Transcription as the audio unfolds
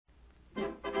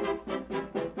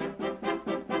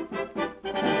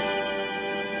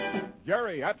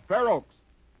Jerry at Fair Oaks.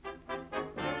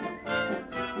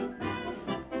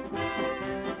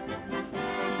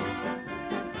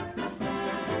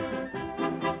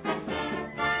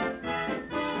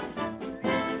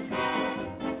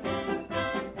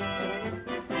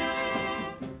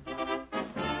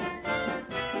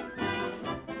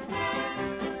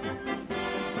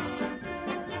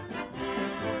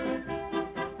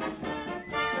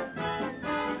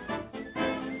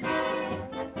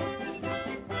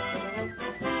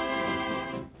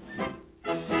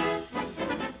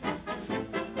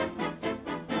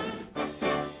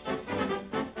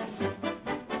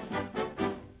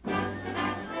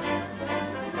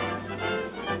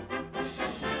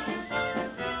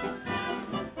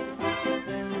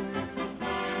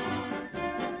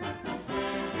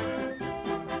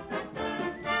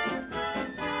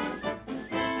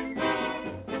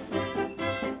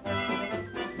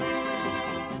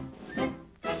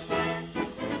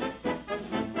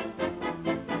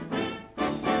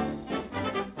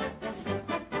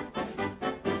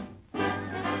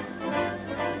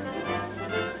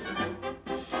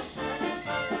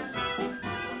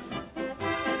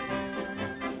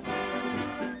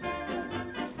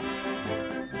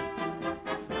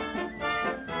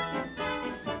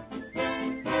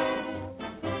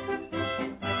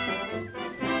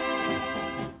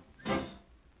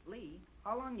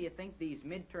 How long do you think these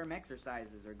midterm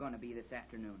exercises are going to be this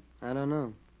afternoon? I don't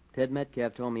know. Ted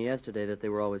Metcalf told me yesterday that they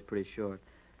were always pretty short.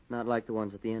 Not like the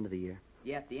ones at the end of the year.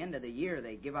 Yeah, at the end of the year,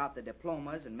 they give out the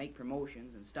diplomas and make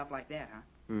promotions and stuff like that, huh?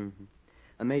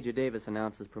 Mm-hmm. Major Davis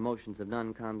announces promotions of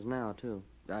non-coms now, too.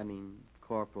 I mean,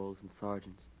 corporals and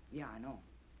sergeants. Yeah, I know.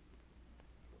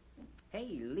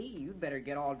 Hey, Lee, you'd better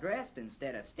get all dressed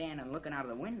instead of standing looking out of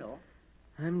the window.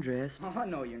 I'm dressed. Oh,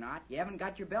 no, you're not. You haven't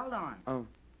got your belt on. Oh.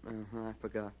 I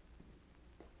forgot.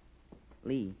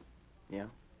 Lee. Yeah?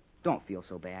 Don't feel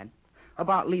so bad.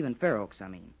 About leaving Fair Oaks, I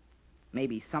mean.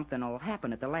 Maybe something will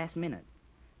happen at the last minute.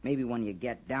 Maybe when you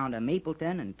get down to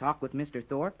Mapleton and talk with Mr.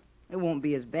 Thorpe, it won't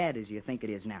be as bad as you think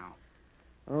it is now.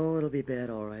 Oh, it'll be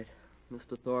bad, all right.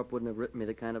 Mr. Thorpe wouldn't have written me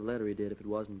the kind of letter he did if it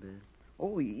wasn't bad.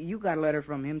 Oh, you got a letter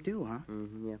from him, too, huh?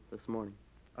 Mm-hmm, yeah, this morning.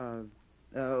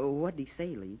 What'd he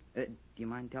say, Lee? Do you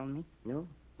mind telling me? No,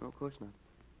 of course not.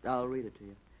 I'll read it to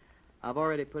you. I've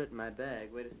already put it in my bag.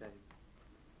 Wait a second.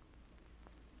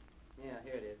 Yeah,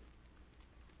 here it is.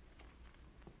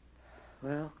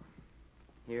 Well,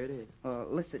 here it is.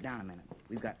 Let's sit down a minute.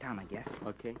 We've got time, I guess.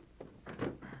 Okay.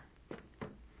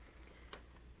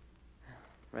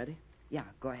 Ready? Yeah,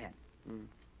 go ahead.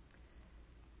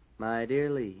 My dear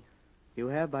Lee, you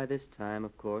have by this time,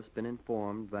 of course, been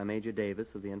informed by Major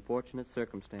Davis of the unfortunate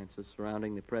circumstances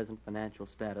surrounding the present financial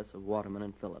status of Waterman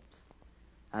and Phillips.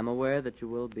 I'm aware that you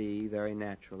will be, very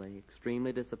naturally,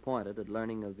 extremely disappointed at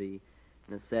learning of the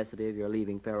necessity of your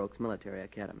leaving Fair Oaks Military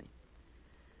Academy.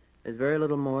 There's very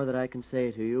little more that I can say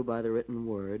to you by the written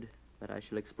word, but I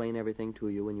shall explain everything to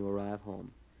you when you arrive home.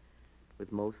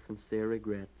 With most sincere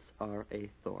regrets, R.A.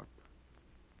 Thorpe.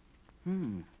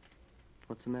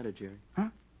 What's the matter, Jerry? Huh?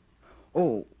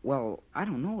 Oh, well, I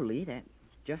don't know, Lee. That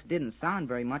just didn't sound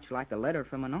very much like a letter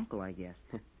from an uncle, I guess.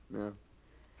 No.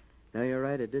 No, you're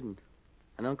right, it didn't.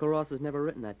 And Uncle Ross has never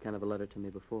written that kind of a letter to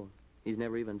me before. He's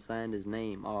never even signed his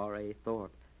name, R.A.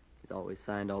 Thorpe. He's always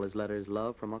signed all his letters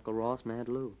love from Uncle Ross and Aunt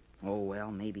Lou. Oh, well,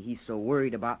 maybe he's so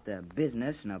worried about the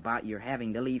business and about your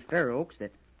having to leave Fair Oaks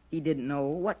that he didn't know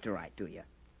what to write to you.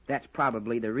 That's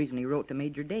probably the reason he wrote to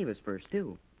Major Davis first,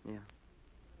 too. Yeah.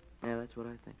 Yeah, that's what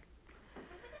I think.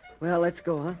 Well, let's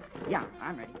go, huh? Yeah,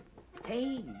 I'm ready.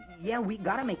 Hey, yeah, we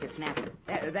gotta make it snappy.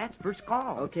 That's first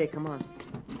call. Okay, come on.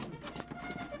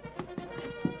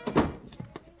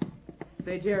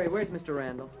 Say, Jerry, where's Mr.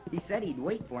 Randall? He said he'd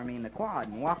wait for me in the quad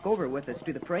and walk over with us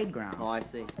to the parade ground. Oh, I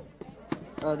see.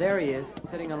 Oh, there he is,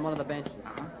 sitting on one of the benches.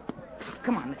 Uh-huh.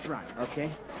 Come on, let's run.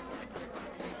 Okay.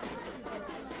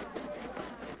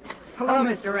 Hello,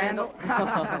 Mr. Randall.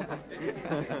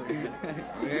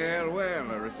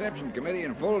 Well, a reception committee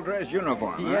in full dress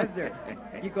uniform, huh? Yes, sir.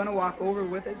 You gonna walk over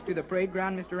with us to the parade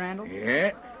ground, Mr. Randall?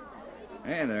 Yeah.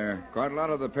 Hey, there are quite a lot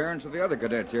of the parents of the other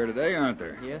cadets here today, aren't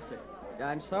there? Yes, sir.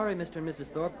 I'm sorry Mr. and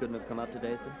Mrs. Thorpe couldn't have come up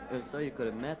today, sir. So you could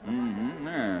have met them. Mm-hmm.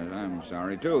 Yes, I'm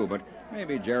sorry, too, but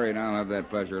maybe Jerry and I'll have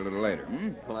that pleasure a little later,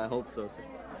 Well, I hope so, sir.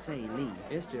 Say, Lee.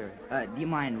 Yes, Jerry? Do you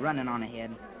mind running on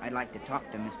ahead? I'd like to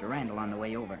talk to Mr. Randall on the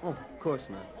way over. Oh, of course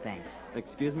not. Thanks.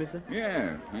 Excuse me, sir?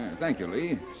 Yeah. Thank you,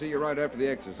 Lee. See you right after the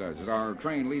exercises. Our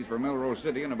train leaves for Melrose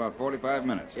City in about 45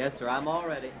 minutes. Yes, sir. I'm all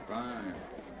ready. Fine.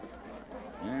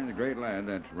 Yeah, he's a great lad,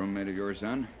 that roommate of yours,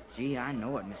 son. Gee, I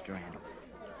know it, Mr. Randall.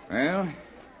 Well,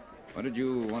 what did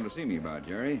you want to see me about,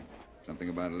 Jerry? Something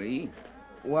about Lee?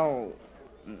 Well,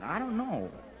 I don't know.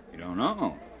 You don't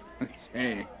know?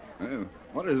 Say,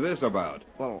 what is this about?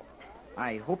 Well,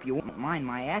 I hope you won't mind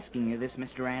my asking you this,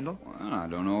 Mr. Randall. Well, I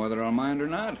don't know whether I'll mind or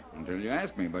not until you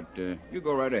ask me, but you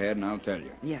go right ahead and I'll tell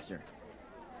you. Yes, sir.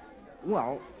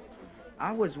 Well,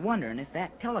 I was wondering if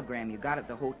that telegram you got at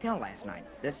the hotel last night,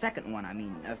 the second one,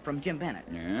 from Jim Bennett.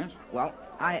 Yes? Well,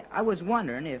 I was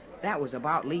wondering if that was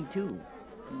about Lee, too.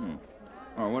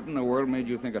 Well, what in the world made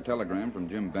you think a telegram from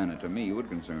Jim Bennett to me would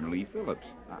concern Lee Phillips?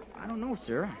 I don't know,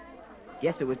 sir.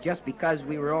 Guess it was just because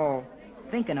we were all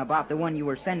thinking about the one you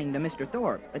were sending to Mr.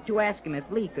 Thorpe, to ask him if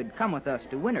Lee could come with us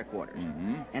to winter quarters.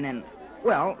 Mm-hmm. And then,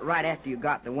 well, right after you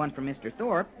got the one from Mr.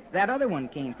 Thorpe, that other one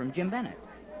came from Jim Bennett.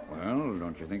 Well,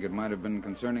 don't you think it might have been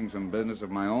concerning some business of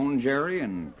my own, Jerry,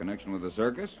 in connection with the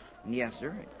circus? Yes,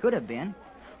 sir, it could have been.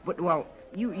 But, well,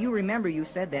 you remember you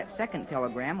said that second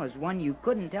telegram was one you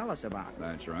couldn't tell us about.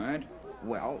 That's right.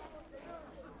 Well,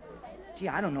 gee,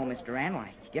 I don't know, Mr. Randall.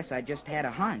 I guess I just had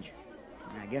a hunch.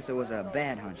 I guess it was a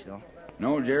bad hunch, though.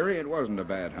 No, Jerry, it wasn't a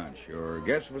bad hunch. Your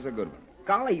guess was a good one.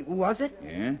 Golly, was it?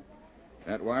 Yeah.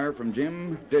 That wire from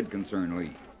Jim did concern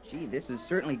Lee. Gee, this is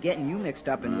certainly getting you mixed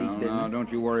up in Lee's business. No,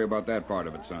 don't you worry about that part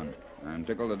of it, son. I'm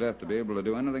tickled to death to be able to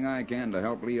do anything I can to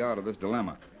help Lee out of this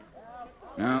dilemma.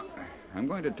 Now, I'm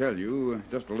going to tell you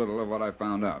just a little of what I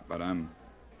found out, but I'm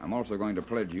also going to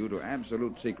pledge you to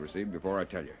absolute secrecy before I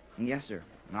tell you. Yes, sir.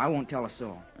 I won't tell a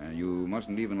soul. And you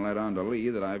mustn't even let on to Lee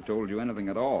that I've told you anything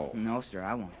at all. No, sir,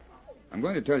 I won't. I'm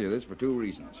going to tell you this for two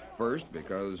reasons. First,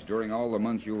 because during all the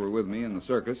months you were with me in the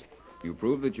circus, you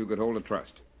proved that you could hold a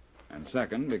trust. And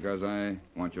second, because I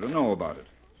want you to know about it,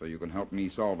 so you can help me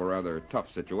solve a rather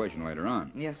tough situation later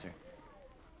on. Yes, sir.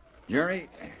 Jerry,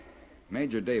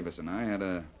 Major Davis and I had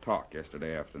a talk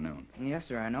yesterday afternoon. Yes,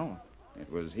 sir, I know.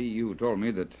 It was he who told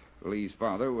me that Lee's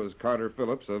father was Carter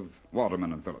Phillips of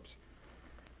Waterman and Phillips.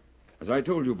 As I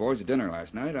told you boys at dinner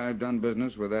last night, I've done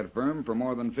business with that firm for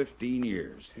more than 15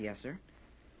 years. Yes, sir.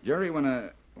 Jerry, when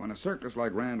a circus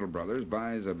like Randall Brothers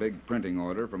buys a big printing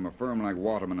order from a firm like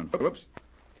Waterman and Phillips,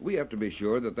 we have to be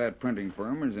sure that that printing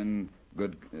firm is in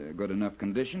good enough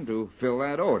condition to fill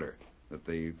that order, that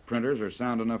the printers are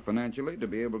sound enough financially to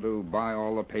be able to buy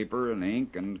all the paper and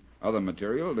ink and other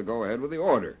material to go ahead with the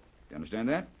order. You understand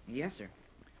that? Yes, sir.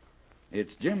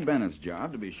 It's Jim Bennett's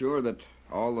job to be sure that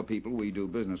all the people we do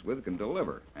business with can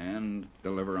deliver, and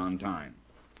deliver on time.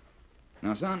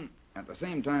 Now, son, at the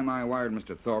same time I wired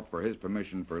Mr. Thorpe for his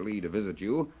permission for Lee to visit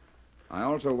you, I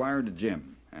also wired to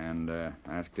Jim and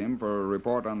asked him for a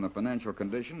report on the financial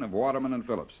condition of Waterman and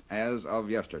Phillips as of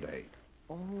yesterday.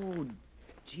 Oh,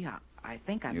 gee, I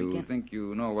think I You think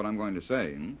you know what I'm going to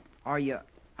say, hmm? Are you...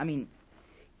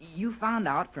 you found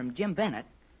out from Jim Bennett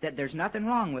that there's nothing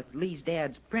wrong with Lee's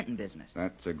dad's printing business.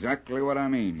 That's exactly what I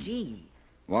mean. Gee.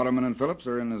 Waterman and Phillips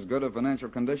are in as good a financial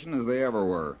condition as they ever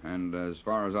were, and as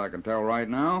far as I can tell right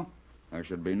now, there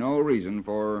should be no reason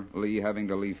for Lee having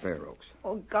to leave Fair Oaks.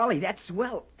 Oh, golly, that's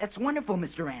swell. That's wonderful,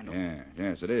 Mr. Randall.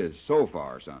 Yes, it is, so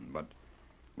far, son, but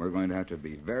we're going to have to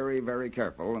be very, very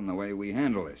careful in the way we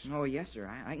handle this. Oh, yes, sir,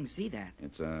 I can see that.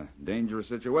 It's a dangerous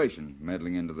situation,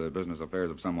 meddling into the business affairs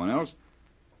of someone else,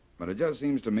 but it just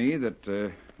seems to me that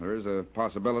there is a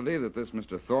possibility that this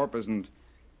Mr. Thorpe isn't...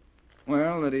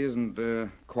 Well, that he isn't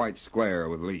quite square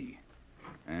with Lee.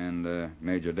 And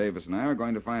Major Davis and I are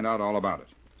going to find out all about it.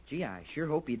 Gee, I sure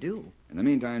hope you do. In the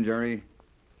meantime, Jerry,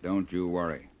 don't you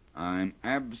worry. I'm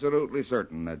absolutely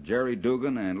certain that Jerry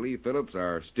Dougan and Lee Phillips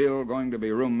are still going to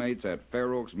be roommates at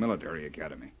Fair Oaks Military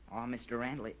Academy. Oh, Mr.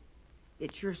 Randall,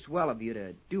 it's sure swell of you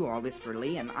to do all this for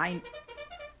Lee, and I...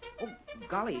 Oh,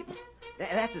 golly,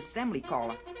 that's assembly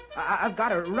call. I've got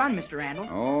to run, Mr. Randall.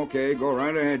 Okay, go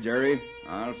right ahead, Jerry.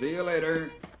 I'll see you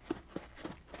later.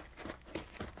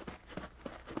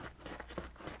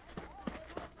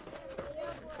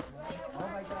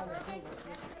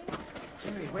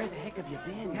 Jerry, where the heck have you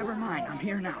been? Never mind, I'm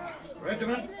here now.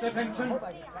 Regiment, attention.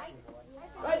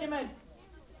 Regiment,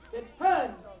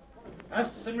 defend. Pass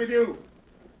and review.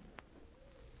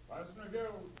 Pass and review.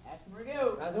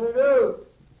 Pass and review.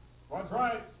 What's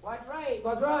right? What's right?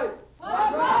 What's right?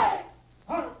 What's right?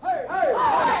 Hey! Hey!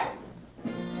 Hey!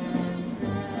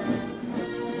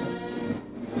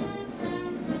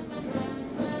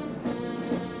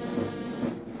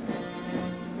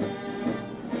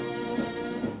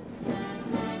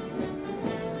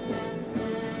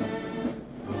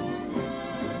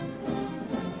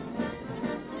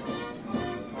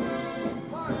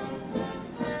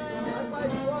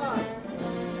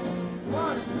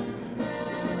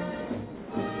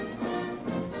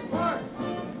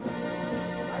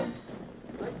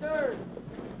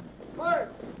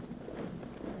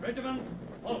 Regiment,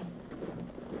 halt.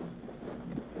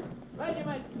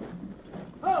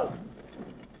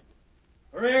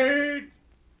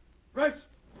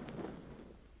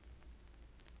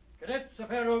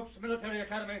 Military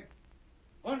Academy.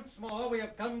 Once more, we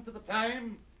have come to the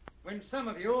time when some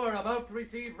of you are about to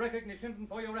receive recognition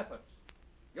for your efforts,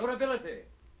 your ability,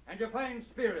 and your fine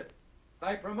spirit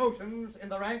by promotions in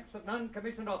the ranks of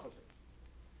non-commissioned officers.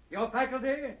 Your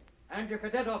faculty and your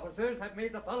cadet officers have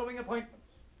made the following appointments.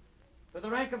 To the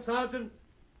rank of sergeant,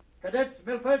 Cadets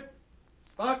Milford,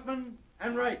 Sparkman,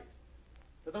 and Wright.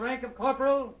 To the rank of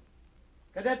corporal,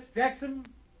 Cadets Jackson,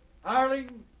 Harling,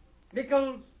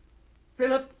 Nichols,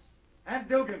 Phillips, and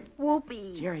Dougan.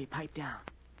 Whoopee. Jerry, pipe down.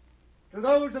 To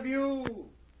those of you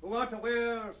who are to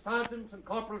wear sergeant's and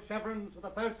corporal chevrons for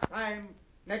the first time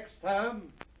next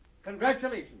term,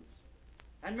 congratulations.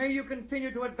 And may you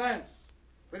continue to advance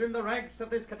within the ranks of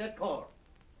this cadet corps.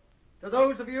 To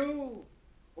those of you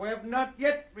who have not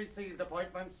yet received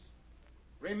appointments,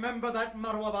 remember that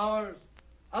motto of ours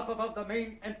up above the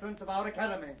main entrance of our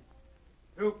academy,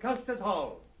 through Custer's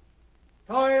Hall.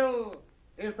 Toil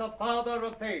is the father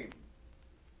of fame.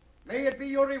 May it be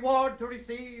your reward to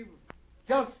receive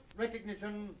just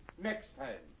recognition next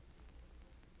time.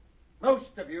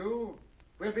 Most of you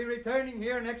will be returning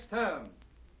here next term.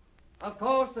 Of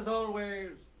course, as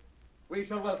always, we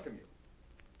shall welcome you.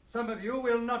 Some of you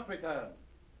will not return.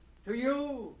 To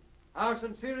you, our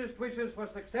sincerest wishes for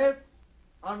success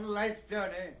on life's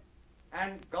journey,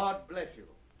 and God bless you.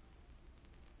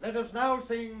 Let us now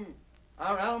sing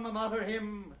our alma mater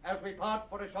hymn as we part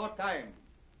for a short time.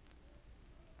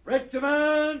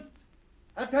 Regiment,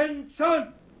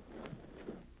 attention!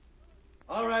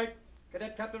 All right,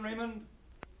 Cadet Captain Raymond.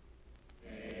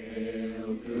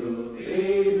 Hail to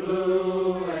thee,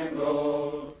 blue and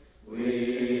gold,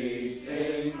 we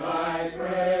sing thy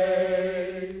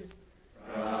praise.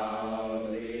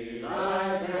 Proudly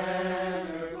thy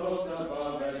banner floats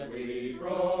above as we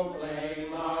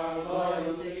proclaim our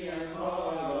loyalty and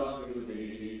loyal to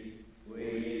thee.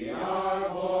 We our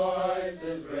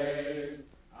voices raise,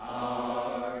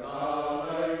 our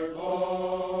colors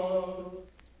bold.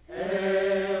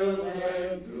 Hail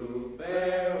then to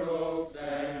fair oaks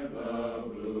and the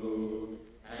blue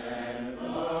and the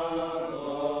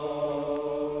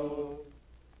gold.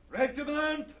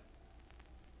 Regiment,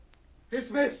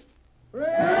 dismissed.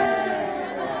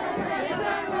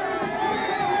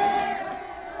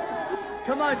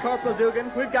 Come on, Corporal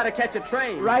Dougan. We've got to catch a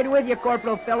train. Right with you,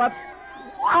 Corporal Phillips.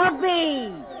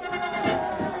 Whoopee.